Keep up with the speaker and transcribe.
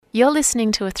You're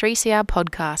listening to a 3CR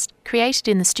podcast created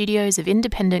in the studios of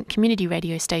independent community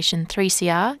radio station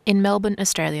 3CR in Melbourne,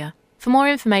 Australia. For more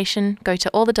information, go to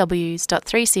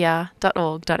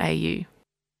allthews.3cr.org.au.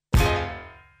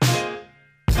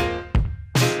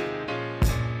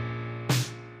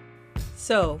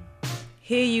 So,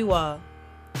 here you are,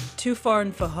 too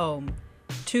foreign for home,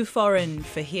 too foreign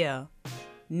for here,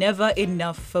 never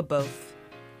enough for both.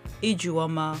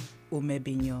 Ijuoma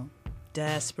Umebinyo,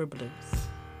 Diaspora Blues.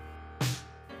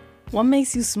 What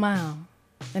makes you smile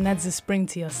and adds a spring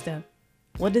to your step?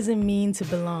 What does it mean to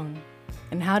belong?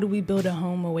 And how do we build a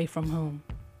home away from home?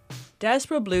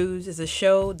 Diaspora Blues is a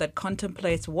show that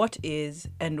contemplates what is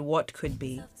and what could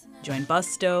be. Join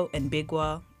Busto and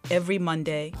Bigwa every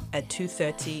Monday at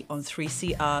 2:30 on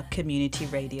 3CR Community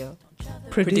Radio.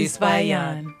 Produced by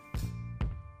Jan.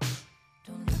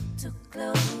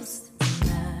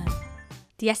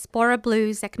 Diaspora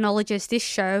Blues acknowledges this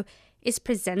show is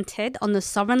presented on the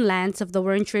sovereign lands of the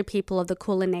Wurundjeri people of the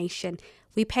Kulin Nation.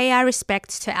 We pay our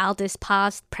respects to elders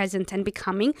past, present and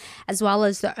becoming, as well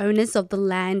as the owners of the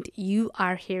land you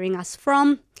are hearing us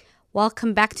from.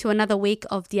 Welcome back to another week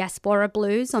of Diaspora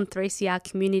Blues on 3CR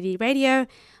Community Radio.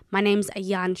 My name's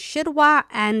Ayan Shirwa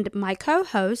and my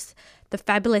co-host, the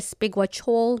fabulous Bigwa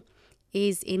Chol,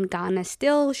 is in Ghana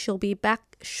still. She'll be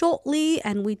back shortly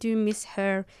and we do miss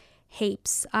her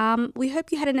heaps. We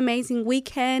hope you had an amazing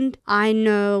weekend. I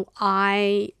know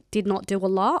I did not do a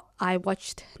lot. I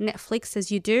watched Netflix as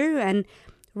you do and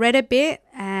read a bit.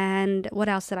 And what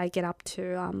else did I get up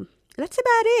to? That's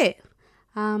about it.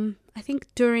 I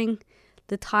think during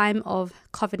the time of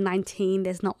COVID-19,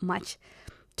 there's not much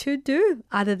to do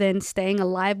other than staying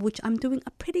alive, which I'm doing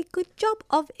a pretty good job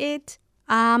of it.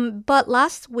 But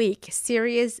last week,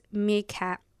 Sirius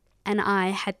Meerkat and I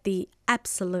had the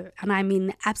absolute, and I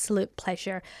mean absolute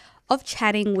pleasure of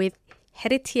chatting with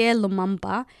Héritier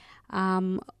Lumumba.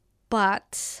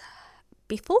 But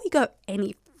before we go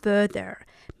any further,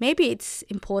 maybe it's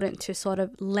important to sort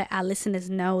of let our listeners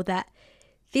know that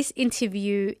this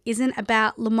interview isn't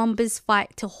about Lumumba's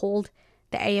fight to hold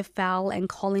the AFL and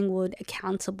Collingwood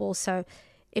accountable. So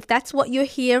if that's what you're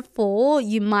here for,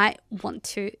 you might want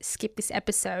to skip this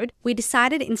episode. We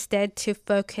decided instead to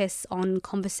focus on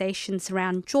conversations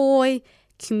around joy,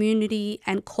 community,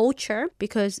 and culture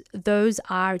because those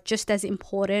are just as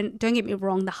important. Don't get me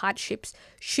wrong, the hardships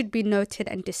should be noted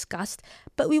and discussed,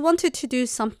 but we wanted to do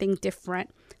something different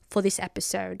for this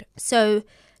episode. So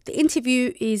the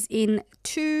interview is in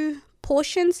two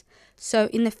portions. So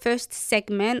in the first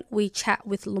segment, we chat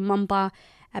with Lumumba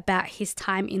about his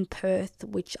time in Perth,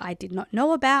 which I did not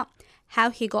know about,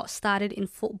 how he got started in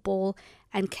football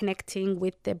and connecting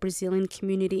with the Brazilian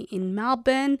community in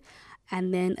Melbourne.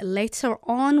 And then later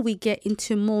on, we get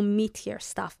into more meatier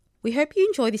stuff. We hope you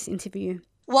enjoy this interview.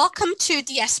 Welcome to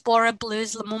Diaspora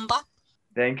Blues, Lumumba.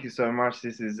 Thank you so much.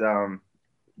 This has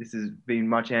been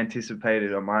much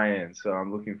anticipated on my end, so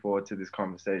I'm looking forward to this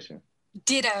conversation.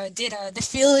 Ditto. The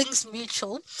feeling's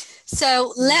mutual.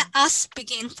 So let us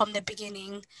begin from the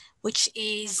beginning, which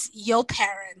is your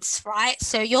parents, right?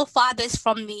 So your father's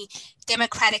from the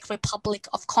Democratic Republic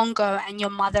of Congo and your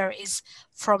mother is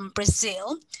from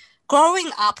Brazil.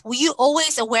 Growing up, were you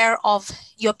always aware of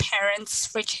your parents'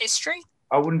 rich history?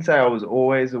 I wouldn't say I was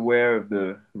always aware of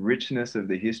the richness of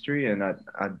the history, and I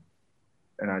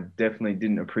definitely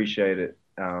didn't appreciate it,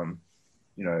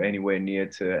 anywhere near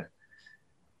to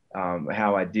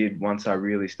how I did once I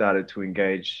really started to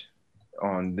engage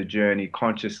on the journey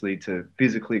consciously to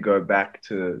physically go back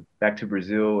to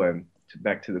Brazil and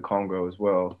back to the Congo as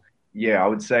well. Yeah, I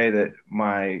would say that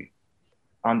my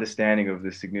understanding of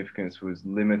the significance was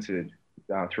limited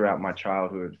throughout my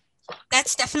childhood.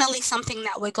 That's definitely something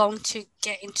that we're going to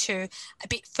get into a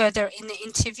bit further in the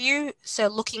interview. So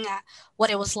looking at what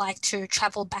it was like to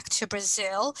travel back to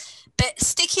Brazil. But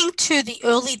sticking to the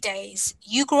early days,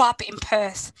 you grew up in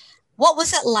Perth. What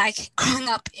was it like growing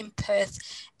up in Perth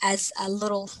as a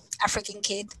little African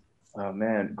kid? Oh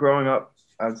man,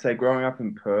 I would say growing up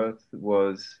in Perth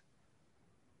was,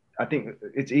 I think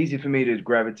it's easy for me to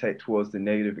gravitate towards the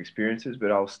negative experiences,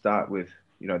 but I'll start with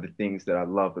the things that I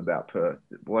love about Perth.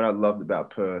 What I loved about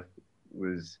Perth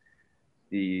was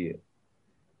the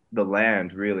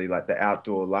land, really, like the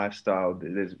outdoor lifestyle.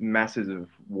 There's masses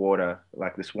of water,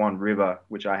 like the Swan River,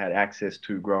 which I had access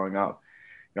to growing up.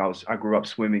 I grew up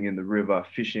swimming in the river,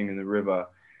 fishing in the river.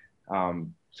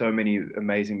 So many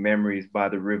amazing memories by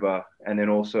the river, and then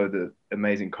also the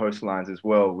amazing coastlines as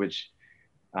well, which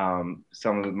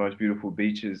some of the most beautiful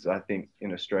beaches, I think,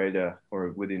 in Australia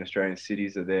or within Australian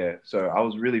cities are there. So I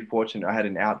was really fortunate. I had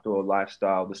an outdoor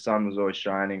lifestyle. The sun was always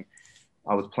shining.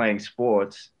 I was playing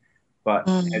sports. But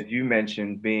as you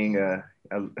mentioned, being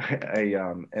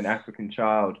an African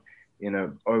child in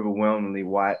an overwhelmingly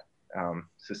white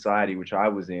society, which I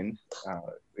was in,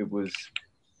 it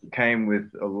came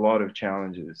with a lot of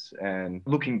challenges. And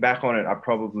looking back on it,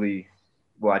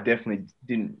 I definitely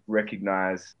didn't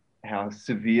recognize how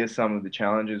severe some of the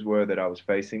challenges were that I was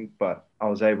facing, but I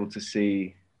was able to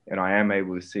see, and I am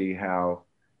able to see how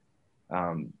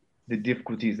the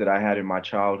difficulties that I had in my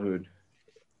childhood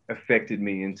affected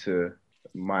me into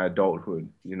my adulthood,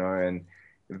 and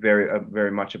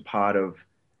very much a part of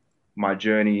my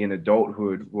journey in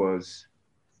adulthood was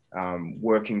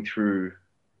working through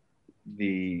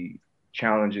the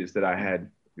challenges that I had,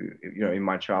 in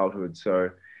my childhood. So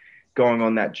going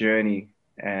on that journey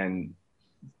and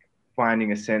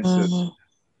finding a sense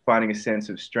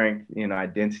of strength in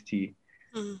identity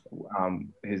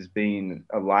has been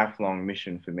a lifelong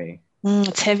mission for me.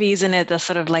 It's heavy, isn't it? The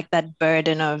sort of like that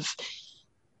burden of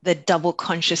the double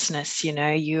consciousness,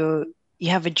 you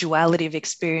have a duality of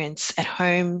experience. At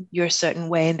home, you're a certain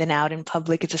way, and then out in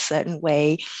public, it's a certain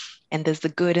way. And there's the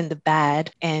good and the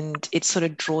bad. And it sort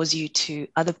of draws you to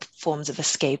other forms of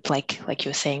escape, like you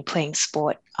were saying, playing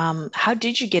sport. How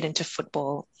did you get into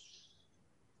football?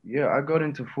 Yeah, I got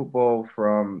into football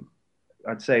from,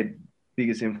 I'd say,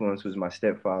 biggest influence was my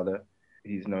stepfather.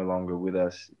 He's no longer with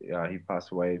us. He passed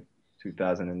away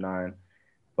 2009,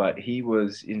 but he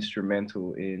was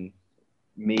instrumental in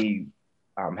me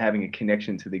having a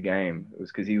connection to the game. It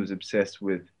was because he was obsessed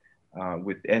with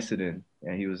Essendon,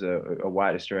 and he was a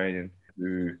white Australian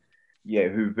who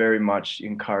very much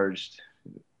encouraged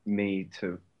me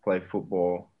to play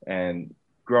football. And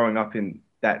growing up in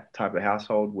that type of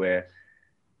household where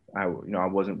I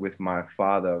wasn't with my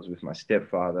father, I was with my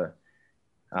stepfather,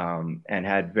 and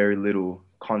had very little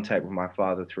contact with my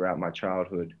father throughout my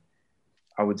childhood.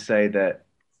 I would say that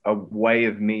a way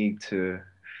of me to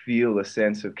feel a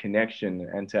sense of connection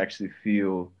and to actually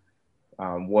feel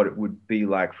what it would be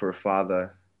like for a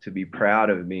father to be proud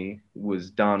of me was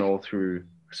done all through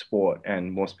sport,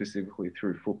 and more specifically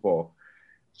through football.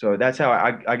 So that's how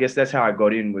I guess that's how I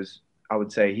got in. Was, I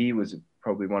would say, he was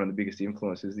probably one of the biggest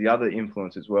influences. The other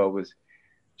influence as well was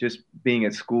just being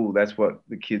at school. That's what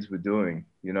the kids were doing.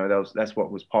 That's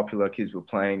what was popular. Kids were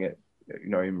playing at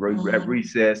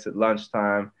recess, at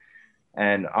lunchtime.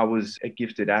 And I was a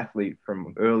gifted athlete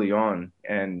from early on.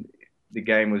 And the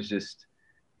game was just,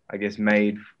 I guess,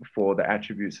 made for the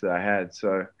attributes that I had.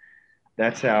 So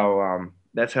that's how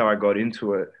I got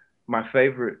into it. My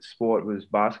favorite sport was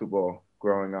basketball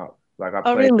growing up. Like I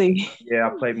played, really? Yeah,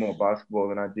 I played more basketball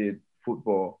than I did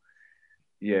football.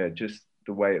 Yeah, just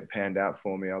the way it panned out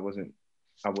for me. I wasn't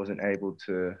able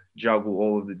to juggle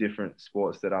all of the different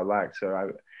sports that I liked.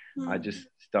 So I just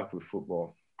stuck with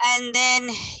football. And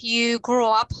then you grew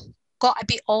up, got a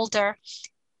bit older.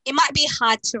 It might be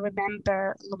hard to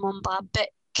remember, Lumumba, but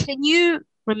can you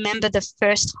remember the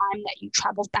first time that you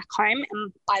traveled back home?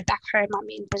 And by back home, I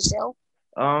mean Brazil.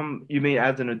 You mean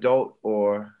as an adult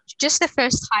or? Just the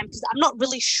first time, because I'm not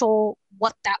really sure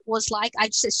what that was like. I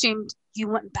just assumed you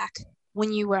went back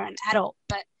when you were an adult,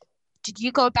 but did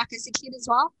you go back as a kid as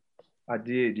well? I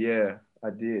did, yeah, I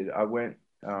did. I went,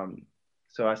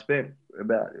 so I spent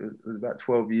about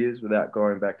 12 years without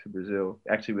going back to Brazil,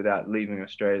 actually without leaving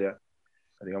Australia.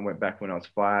 I think I went back when I was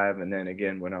 5 and then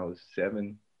again when I was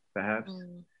 7, perhaps.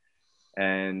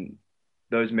 And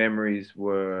those memories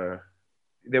I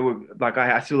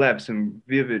still have some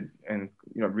vivid and,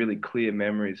 really clear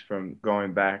memories from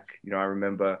going back. I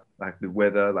remember like the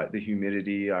weather, like the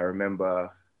humidity. I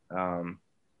remember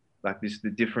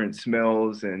the different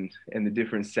smells and the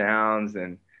different sounds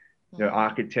and,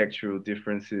 architectural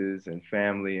differences and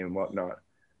family and whatnot.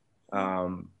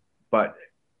 But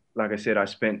like I said, I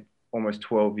spent almost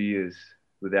 12 years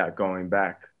without going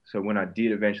back. So when I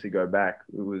did eventually go back,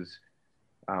 it was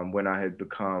when I had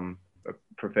become a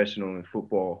professional in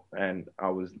football and I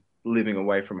was living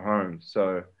away from home.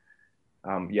 So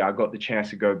I got the chance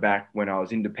to go back when I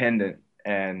was independent,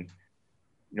 and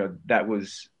that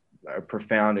was a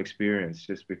profound experience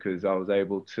just because I was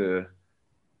able to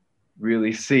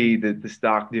really see the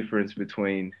stark difference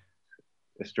between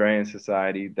Australian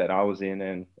society that I was in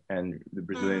and the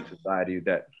Brazilian society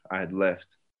that I had left.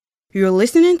 You're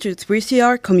listening to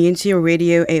 3CR Community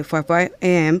Radio 855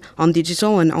 AM on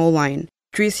digital and online.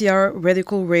 3CR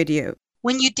Radical Radio.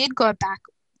 When you did go back,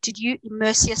 did you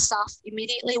immerse yourself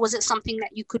immediately? Was it something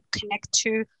that you could connect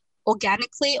to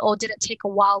organically, or did it take a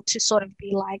while to sort of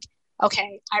be like,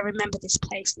 okay, I remember this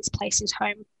place is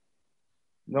home?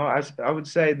 No, I would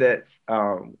say that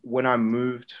when I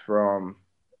moved from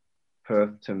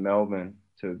Perth to Melbourne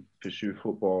to pursue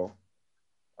football,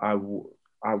 I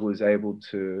was able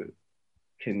to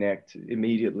connect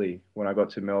immediately when I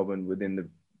got to Melbourne within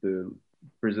the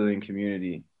Brazilian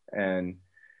community. And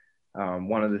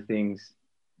one of the things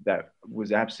that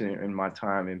was absent in my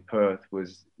time in Perth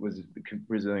was the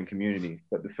Brazilian community.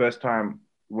 But the first time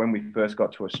when we first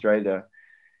got to Australia,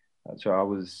 so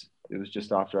it was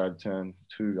just after I'd turned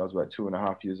 2, I was about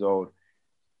 2.5 years old.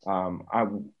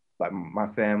 My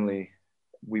family,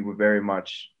 we were very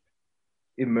much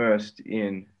immersed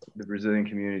in the Brazilian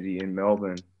community in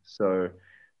Melbourne. So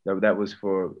that was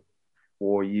for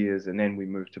 4 years, and then we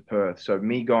moved to Perth. So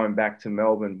me going back to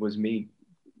Melbourne was me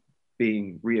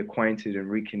being reacquainted and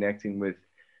reconnecting with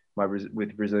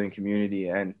the Brazilian community.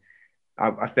 And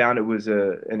I found it was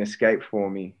an escape for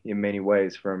me in many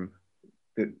ways from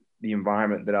the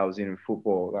environment that I was in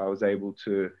football. I was able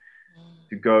to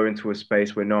go into a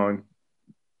space where no one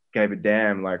gave a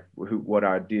damn like what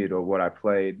I did or what I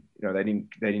played. You know, they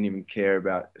didn't even care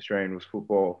about Australian rules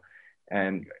football.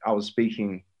 And I was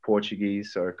speaking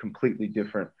Portuguese, so a completely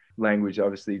different language,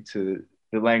 obviously, to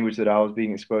the language that I was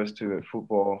being exposed to at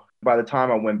football. By the time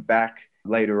I went back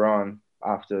later on,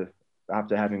 after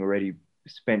having already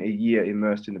spent a year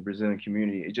immersed in the Brazilian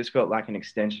community, it just felt like an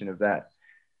extension of that.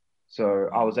 So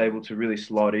I was able to really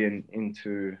slot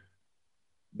into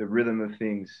the rhythm of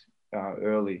things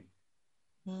early.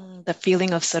 The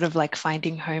feeling of sort of like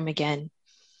finding home again.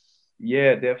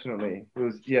 Yeah, definitely.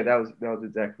 That was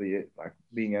exactly it. Like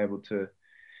being able to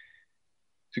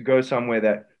go somewhere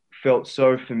that felt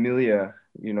so familiar,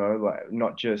 you know, like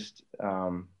not just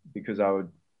because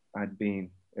I'd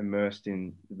been immersed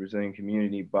in the Brazilian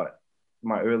community, but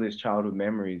my earliest childhood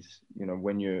memories, you know,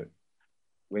 when you're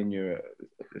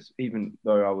even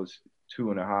though I was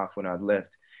 2.5 when I'd left,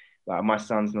 like my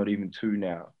son's not even 2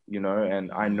 now, you know,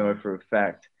 and I know for a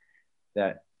fact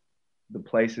that the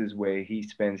places where he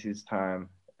spends his time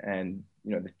and,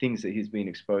 you know, the things that he's been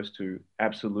exposed to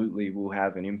absolutely will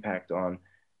have an impact on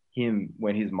him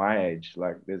when he's my age.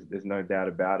 Like there's no doubt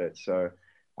about it. So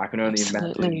I can only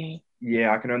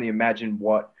imagine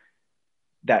what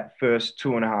that first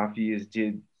 2.5 years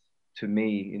did to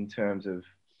me in terms of,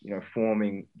 you know,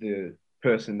 forming the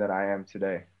person that I am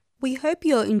today. We hope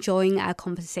you're enjoying our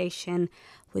conversation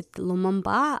with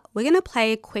Lumumba. We're going to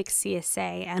play a quick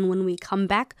CSA, and when we come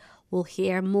back, we'll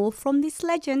hear more from this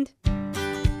legend.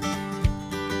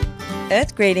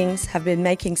 Earth Greetings have been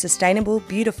making sustainable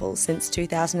beautiful since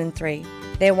 2003.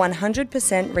 Their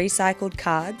 100% recycled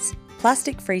cards,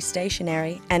 plastic-free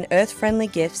stationery and earth-friendly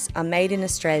gifts are made in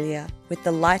Australia with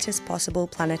the lightest possible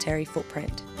planetary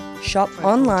footprint. Shop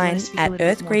online at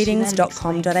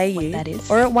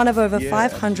earthgreetings.com.au or at one of over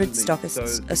 500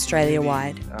 stockists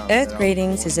Australia-wide. Earth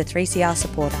Greetings is a 3CR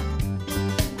supporter.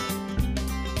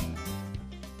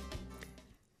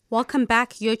 Welcome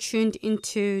back. You're tuned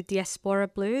into Diaspora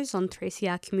Blues on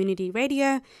 3CR Community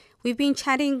Radio. We've been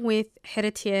chatting with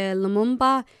Heritier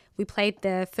Lumumba. We played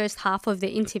the first half of the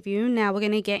interview. Now we're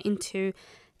going to get into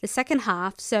the second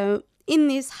half. So in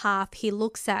this half, he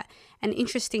looks at an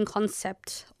interesting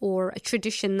concept or a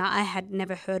tradition that I had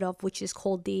never heard of, which is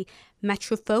called the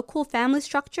matrifocal family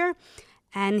structure.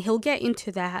 And he'll get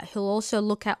into that. He'll also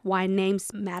look at why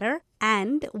names matter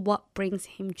and what brings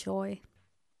him joy.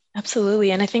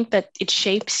 Absolutely. And I think that it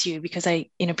shapes you because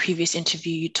in a previous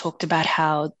interview, you talked about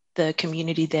how the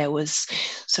community there was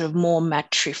sort of more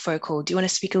matrifocal. Do you want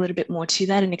to speak a little bit more to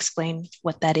that and explain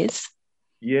what that is?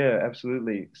 Yeah,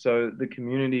 absolutely. So the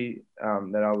community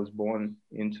that I was born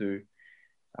into,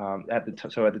 at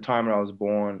the time when I was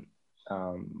born,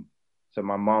 so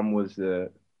my mom was a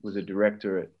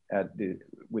director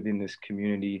within this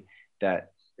community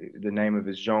that the name of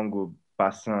is Jongo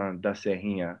Bassin da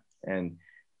Serrinha, and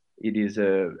it is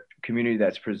a community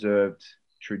that's preserved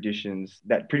traditions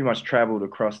that pretty much traveled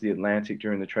across the Atlantic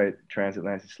during the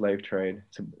transatlantic slave trade.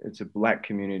 It's a Black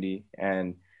community,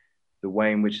 and the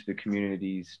way in which the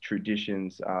community's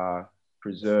traditions are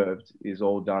preserved is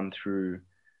all done through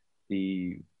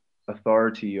the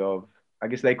authority of, I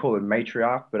guess they call it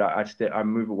matriarch, but I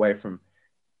move away from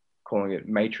calling it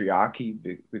matriarchy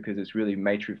because it's really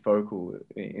matrifocal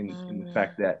in the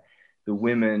fact that the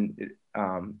women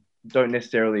don't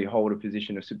necessarily hold a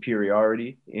position of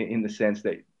superiority in the sense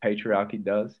that patriarchy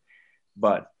does,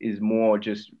 but is more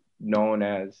just known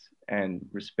as and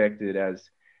respected as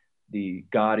the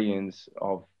guardians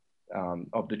of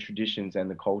the traditions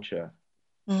and the culture.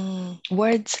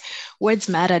 Words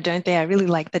matter, don't they? I really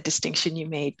like the distinction you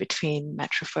made between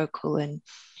matrifocal and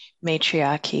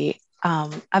matriarchy.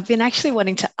 I've been actually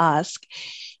wanting to ask,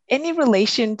 any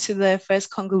relation to the first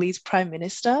Congolese prime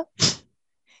minister?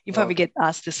 You probably get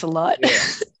asked this a lot. Yeah.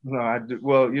 No, I do.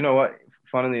 Well, you know what?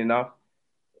 Funnily enough,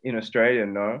 in Australia,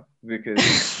 no, because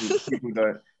people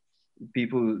don't.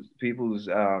 people's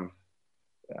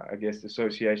I guess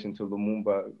association to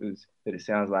Lumumba is that it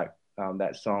sounds like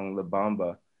that song La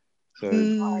Bamba. So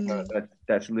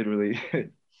that's literally,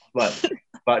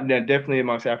 but no, definitely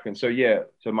amongst Africans. So yeah,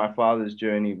 so my father's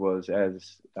journey was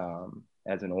as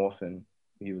an orphan.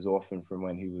 He was orphaned from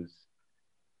when he was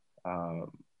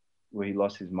where he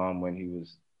lost his mom when he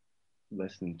was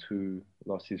less than 2,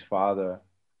 lost his father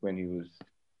when he was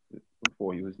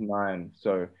before he was 9.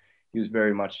 So he was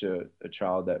very much a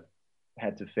child that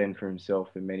had to fend for himself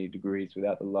in many degrees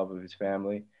without the love of his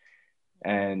family.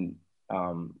 And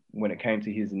when it came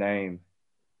to his name,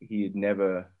 he had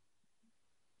never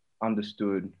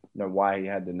understood why he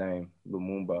had the name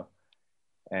Lumumba.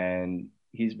 And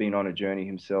he's been on a journey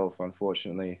himself,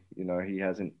 unfortunately. He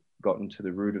hasn't gotten to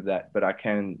the root of that. But I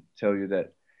can tell you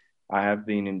that I have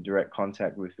been in direct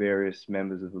contact with various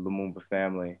members of the Lumumba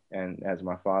family, and as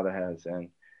my father has, and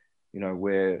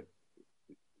where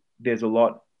there's a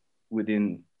lot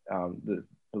within the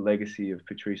legacy of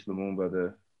Patrice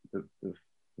Lumumba,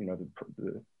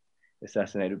 the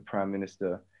assassinated prime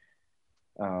minister,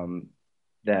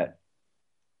 that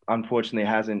unfortunately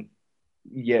hasn't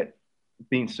yet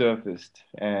been surfaced.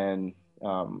 And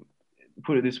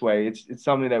put it this way, it's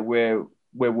something that we're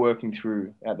working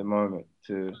through at the moment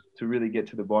to really get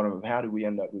to the bottom of how do we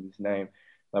end up with this name.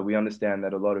 Like, we understand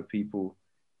that a lot of people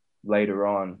later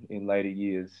on in later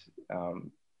years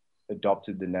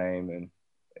adopted the name and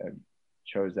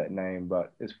chose that name,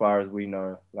 but as far as we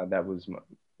know, like, that was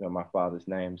my father's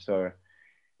name. So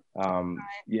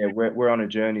yeah, we're on a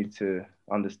journey to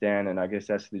understand, and I guess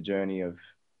that's the journey of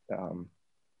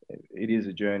it is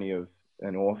a journey of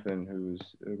an orphan who's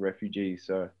a refugee.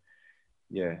 So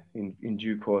yeah, in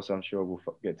due course, I'm sure we'll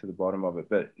get to the bottom of it.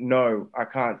 But no, I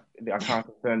can't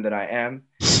confirm that I am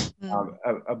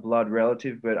a blood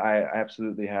relative, but I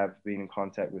absolutely have been in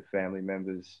contact with family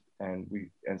members, and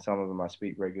some of them I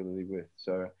speak regularly with.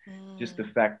 So just the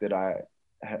fact that I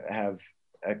have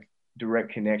a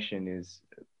direct connection is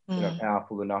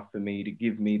powerful enough for me to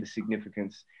give me the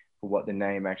significance for what the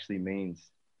name actually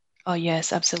means. Oh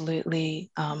yes,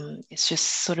 absolutely. It's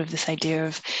just sort of this idea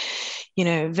of,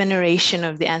 veneration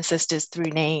of the ancestors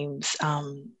through names.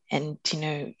 And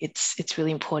it's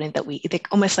really important that they're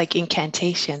almost like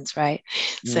incantations, right?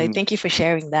 So thank you for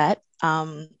sharing that.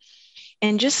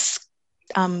 And just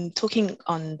talking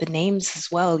on the names as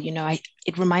well,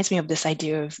 it reminds me of this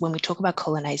idea of when we talk about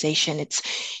colonization, it's,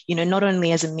 not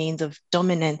only as a means of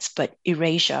dominance, but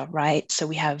erasure, right? So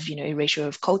we have, erasure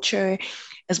of culture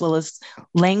as well as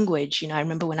language. I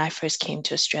remember when I first came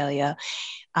to Australia,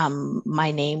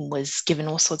 my name was given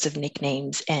all sorts of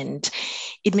nicknames, and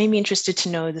it made me interested to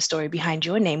know the story behind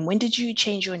your name. When did you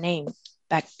change your name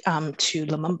back to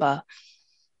Lumumba?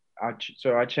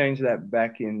 So I changed that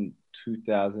back in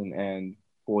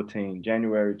 2014,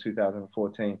 January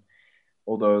 2014.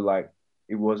 Although, like,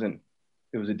 it was a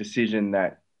decision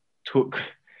that took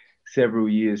several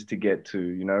years to get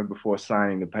to, before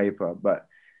signing the paper. But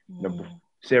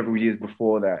several years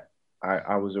before that,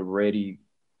 I was already,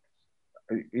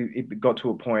 it got to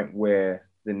a point where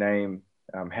the name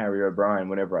Harry O'Brien,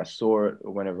 whenever I saw it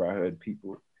or whenever I heard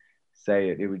people say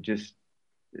it, it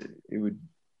would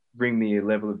bring me a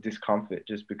level of discomfort,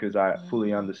 just because I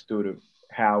fully understood of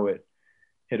how it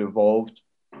had evolved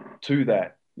to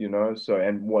that, so,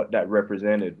 and what that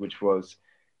represented, which was,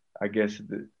 I guess,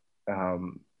 I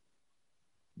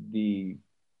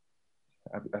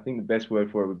think the best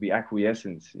word for it would be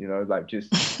acquiescence, like,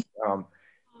 just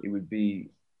it would be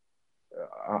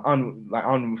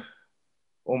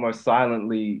almost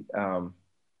silently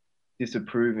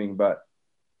disapproving, but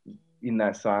in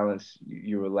that silence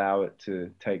you allow it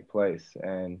to take place.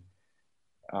 And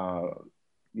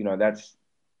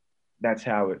that's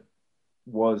how it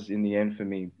was in the end for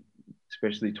me,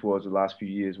 especially towards the last few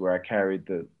years where I carried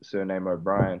the surname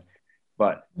O'Brien.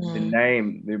 But the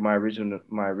name, my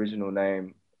original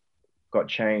name got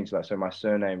changed. Like, so my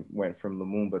surname went from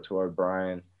Lumumba to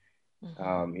O'Brien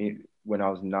when I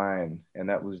was 9, and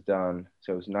that was done.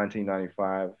 So it was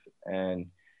 1995,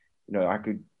 and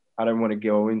I don't want to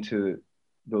go into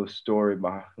the story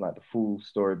behind, like, the full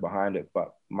story behind it,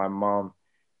 but my mom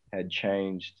had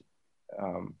changed.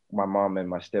 My mom and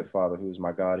my stepfather, who was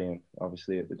my guardian,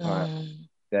 obviously at the time,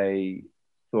 they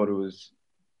thought it was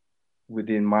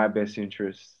within my best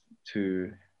interest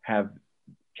to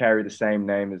carry the same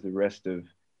name as the rest of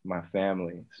my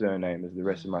family, surname as the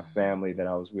rest of my family that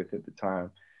I was with at the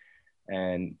time.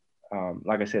 And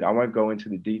like I said, I won't go into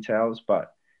the details,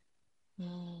 but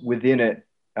within it,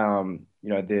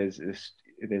 there's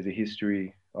a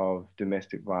history of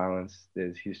domestic violence.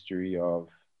 There's history of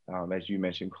as you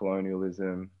mentioned,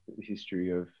 colonialism, the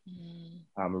history of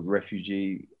a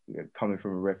refugee, coming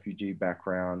from a refugee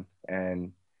background,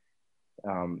 and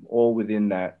all within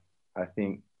that, I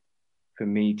think for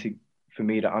me to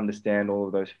understand all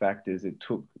of those factors, it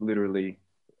took literally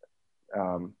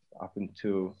up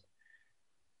until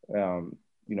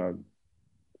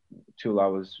till I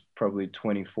was probably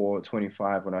 24,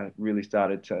 25, when I really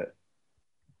started to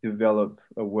develop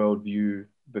a worldview,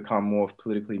 become more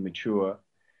politically mature,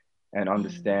 and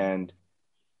understand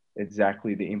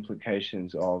exactly the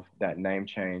implications of that name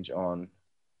change on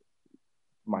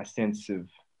my sense of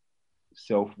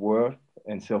self-worth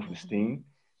and self-esteem,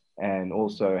 and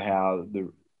also how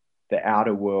the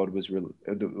outer world was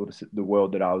the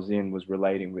world that I was in was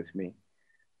relating with me.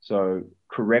 So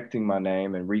correcting my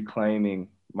name and reclaiming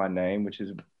my name, which is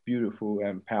a beautiful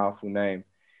and powerful name,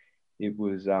 it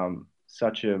was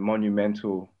such a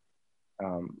monumental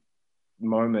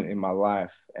moment in my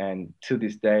life. And to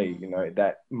this day,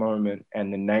 that moment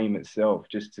and the name itself,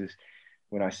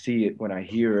 when I see it, when I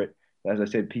hear it, as I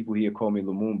said, people here call me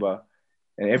Lumumba.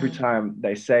 And every time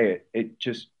they say it, it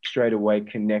just straight away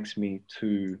connects me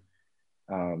to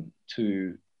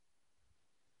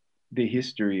the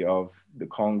history of the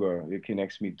Congo. It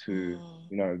connects me to,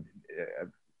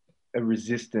 a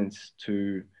resistance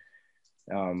to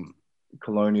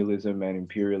colonialism and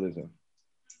imperialism.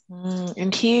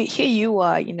 And here you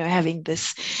are, having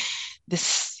this,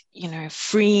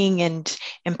 freeing and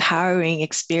empowering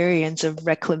experience of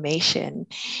reclamation.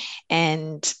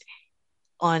 And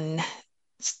on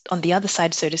the other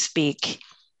side, so to speak,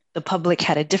 the public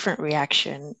had a different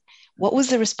reaction. What was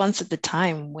the response at the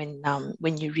time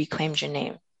when you reclaimed your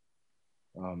name?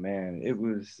 Oh man,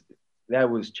 that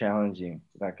was challenging.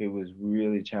 Like, it was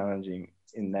really challenging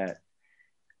in that,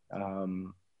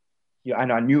 and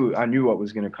I knew what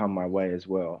was going to come my way as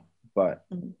well, but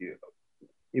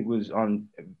it was on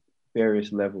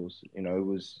various levels. There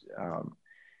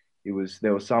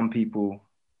were some people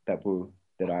who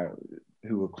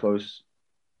were close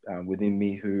within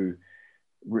me who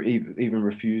even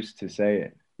refused to say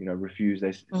it. Refused.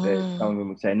 Some of them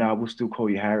would say, "No, we'll still call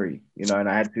you Harry." And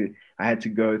I had to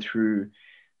go through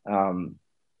the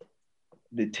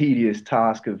tedious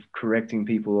task of correcting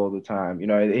people all the time.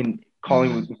 In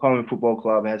Collingwood Football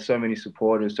Club has so many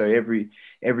supporters, so every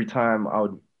time I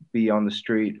would be on the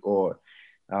street or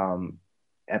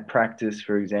at practice,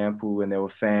 for example, when there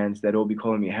were fans, they'd all be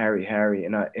calling me Harry, Harry,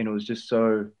 and it was just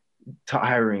so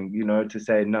tiring, to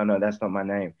say, no, that's not my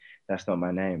name. That's not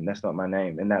my name. That's not my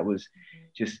name. And that was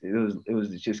just, it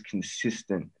was just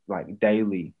consistent, like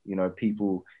daily,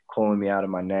 people calling me out of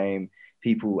my name,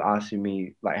 people asking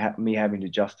me, like me having to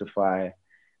justify,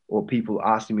 or people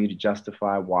asking me to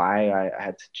justify why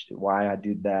I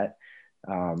did that.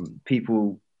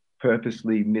 People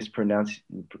purposely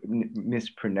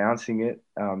mispronouncing it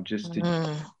just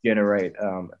to generate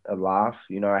a laugh.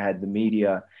 I had the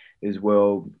media as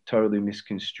well totally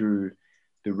misconstrue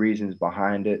the reasons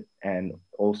behind it, and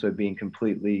also being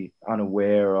completely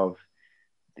unaware of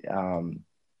the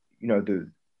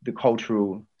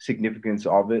cultural significance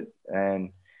of it.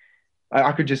 And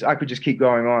I could just keep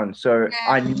going on. So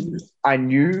I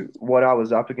knew what I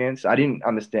was up against. I didn't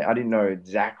understand. I didn't know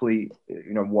exactly,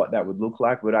 what that would look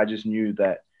like, but I just knew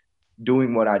that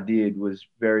doing what I did was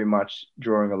very much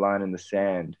drawing a line in the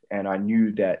sand. And I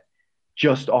knew that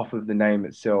just off of the name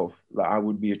itself, like, I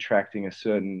would be attracting a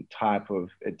certain type of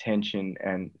attention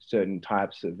and certain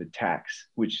types of attacks,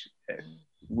 which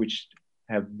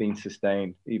have been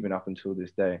sustained even up until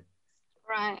this day.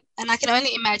 Right. And I can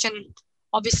only imagine,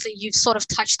 obviously you've sort of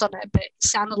touched on it, but it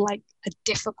sounded like a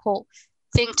difficult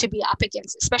thing to be up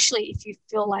against, especially if you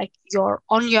feel like you're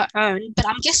on your own. But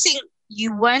I'm guessing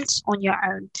you weren't on your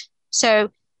own.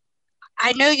 So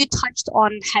I know you touched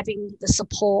on having the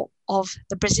support of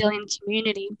the Brazilian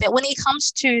community, but when it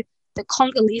comes to the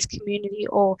Congolese community,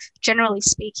 or generally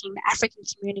speaking, the African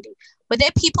community, were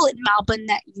there people in Melbourne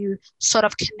that you sort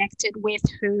of connected with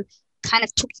who kind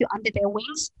of took you under their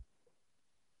wings?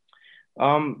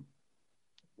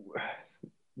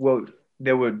 Well,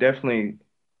 there were definitely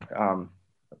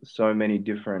so many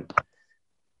different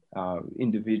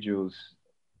individuals,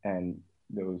 and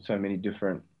there were so many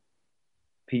different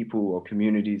people or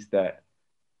communities that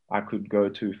I could go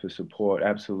to for support,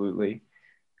 absolutely.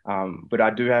 But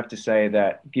I do have to say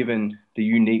that given the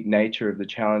unique nature of the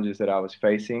challenges that I was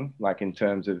facing, like in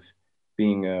terms of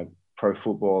being a pro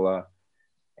footballer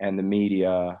and the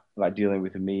media, like dealing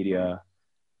with the media,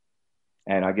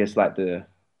 and I guess like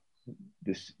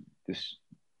this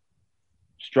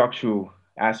structural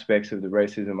aspects of the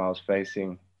racism I was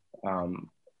facing,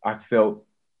 I felt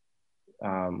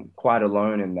quite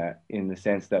alone in that, in the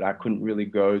sense that I couldn't really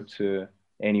go to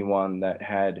anyone that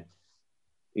had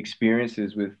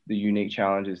experiences with the unique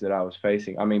challenges that I was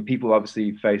facing. I mean, people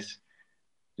obviously face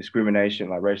discrimination,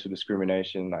 like racial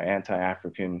discrimination, like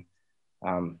anti-African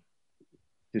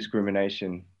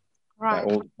discrimination, Right.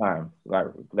 like all the time. Like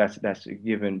that's a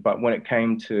given. But when it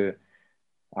came to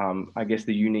I guess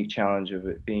the unique challenge of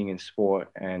it being in sport,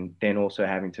 and then also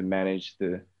having to manage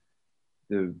the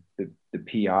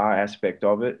PR aspect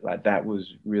of it, like that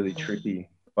was really tricky.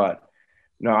 But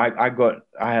no, I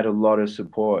had a lot of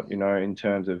support, you know, in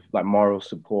terms of like moral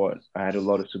support. I had a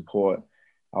lot of support.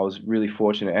 I was really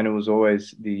fortunate, and it was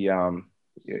always the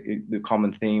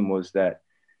common theme was that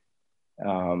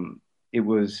it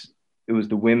was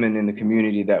the women in the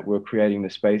community that were creating the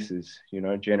spaces, you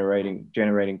know,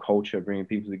 generating culture, bringing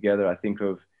people together. I think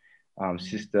of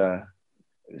Sister,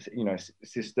 you know,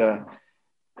 Sister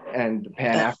and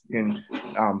Pan-African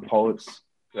poets.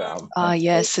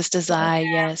 Yes, Sister Zai,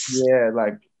 yes. Yeah,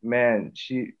 like, man,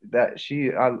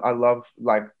 I love,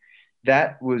 like,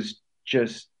 that was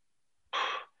just,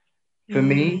 for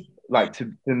me, like,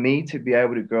 for me to be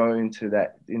able to go into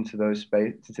that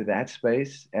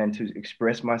space and to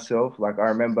express myself. Like, I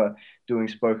remember doing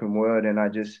spoken word, and I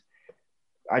just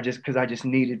because I just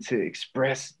needed to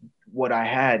express what I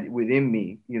had within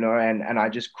me, you know, and I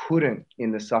just couldn't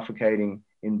in the suffocating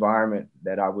environment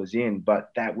that I was in.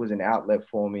 But that was an outlet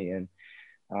for me. And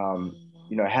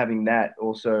you know, having that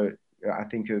also, I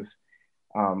think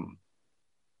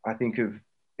of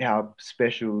how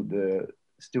special the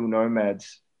Still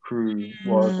Nomads crew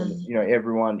was, and, you know,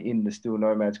 everyone in the Still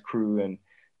Nomads crew, and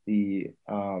the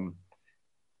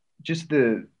just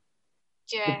the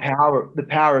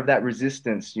power of that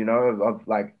resistance, you know, of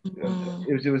like,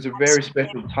 it was a very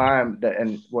special time, that,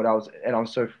 and I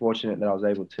was so fortunate that I was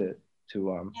able to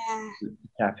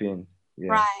tap in.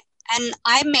 Yeah. Right. And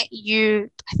I met you,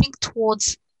 I think,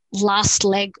 towards last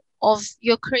leg of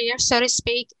your career, so to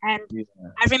speak. And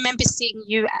I remember seeing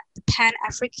you at the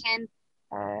Pan-African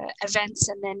events,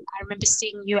 and then I remember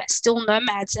seeing you at Still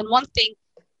Nomads. And one thing,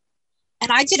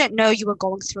 and I didn't know you were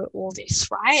going through all this,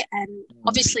 right? And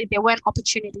obviously there weren't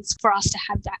opportunities for us to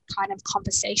have that kind of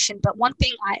conversation. But one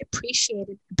thing I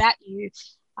appreciated about you,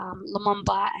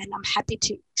 Lumumba, and I'm happy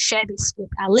to share this with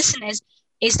our listeners,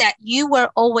 is that you were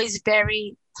always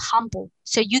very humble.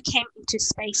 So you came into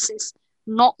spaces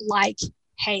not like,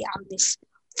 hey, I'm this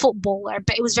footballer,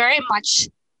 but it was very much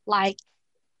like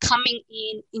coming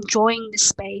in, enjoying the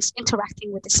space,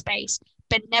 interacting with the space,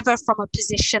 but never from a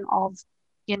position of,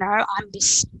 you know, I'm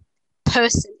this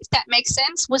person, if that makes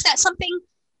sense. Was that something,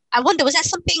 I wonder, was that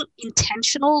something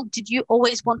intentional? Did you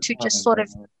always want to just sort of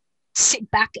sit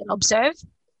back and observe?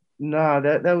 No,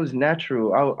 that was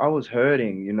natural. I was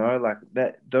hurting, you know, like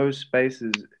that. Those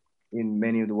spaces, in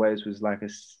many of the ways, was like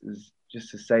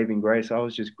just a saving grace. I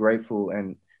was just grateful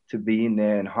and to be in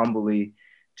there, and humbly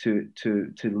to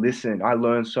listen. I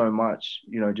learned so much,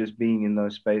 you know, just being in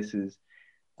those spaces.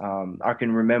 I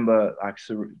can remember like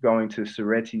going to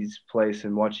Soretti's place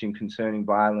and watching Concerning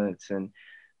Violence, and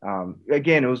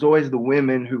again, it was always the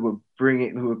women who were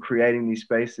creating these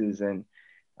spaces, and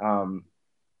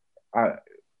I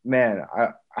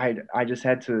just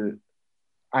had to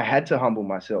humble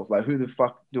myself. Like, who the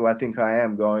fuck do I think I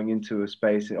am, going into a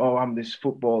space and, oh, I'm this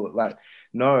footballer? Like,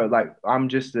 no, like, I'm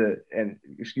just and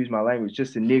excuse my language,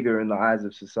 just a nigger in the eyes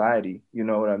of society. You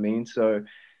know what I mean? So,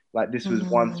 like, this was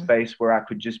one space where I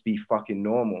could just be fucking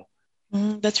normal.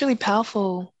 That's really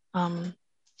powerful,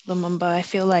 Lumumba. I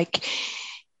feel like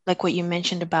what you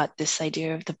mentioned about this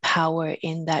idea of the power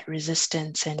in that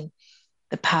resistance, and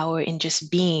the power in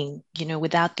just being, you know,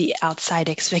 without the outside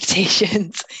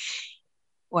expectations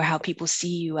or how people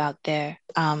see you out there.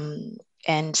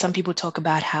 And some people talk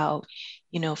about how,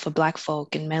 you know, for Black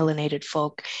folk and melanated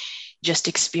folk, just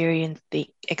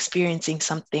experiencing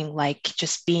something like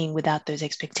just being without those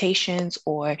expectations,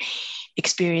 or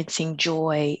experiencing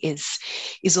joy is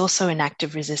also an act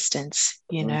of resistance,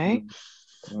 you know?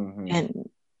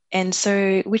 And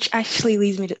so, which actually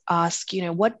leads me to ask, you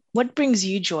know, what brings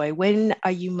you joy? When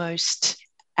are you most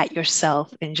at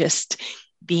yourself and just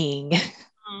being?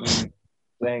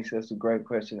 Thanks. That's a great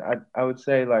question. I would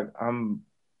say, like, I'm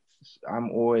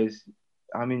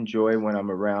in joy when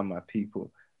I'm around my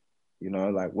people. You know,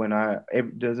 like,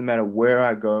 it doesn't matter where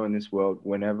I go in this world,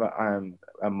 whenever I'm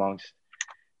amongst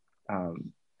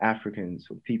Africans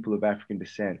or people of African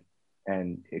descent,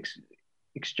 and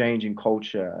exchanging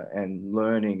culture and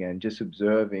learning and just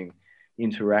observing,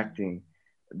 interacting,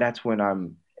 that's when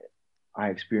I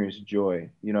experience joy,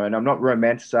 you know. And I'm not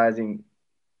romanticizing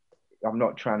I'm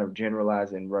not trying to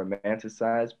generalize and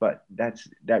romanticize, but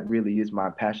that really is my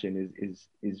passion,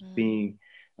 is being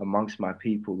amongst my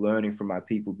people, learning from my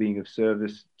people, being of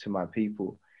service to my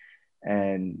people.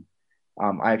 And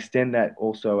I extend that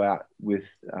also out with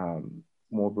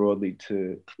more broadly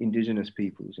to Indigenous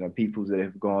peoples, peoples that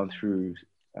have gone through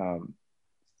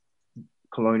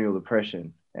colonial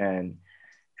oppression and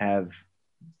have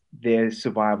their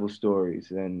survival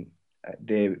stories and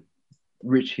their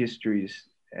rich histories.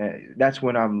 That's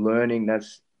when I'm learning.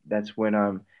 That's when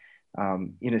I'm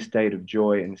in a state of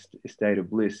joy and a state of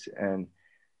bliss. And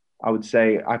I would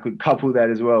say I could couple that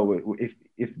as well with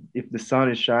if the sun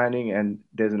is shining and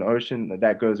there's an ocean,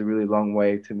 that goes a really long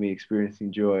way to me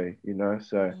experiencing joy,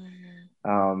 So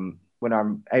when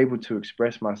I'm able to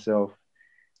express myself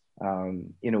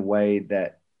in a way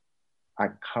that I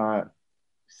can't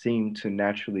seem to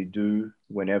naturally do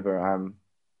whenever I'm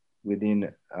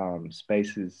within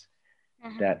spaces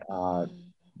that are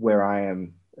where I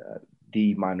am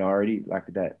the minority, like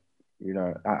that,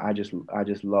 I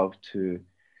just love to.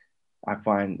 I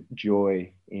find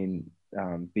joy in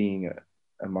being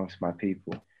amongst my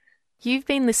people. You've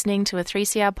been listening to a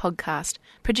 3CR podcast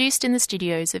produced in the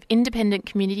studios of independent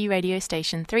community radio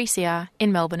station 3CR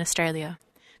in Melbourne, Australia.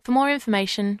 For more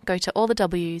information, go to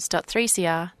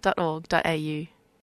allthews.3cr.org.au.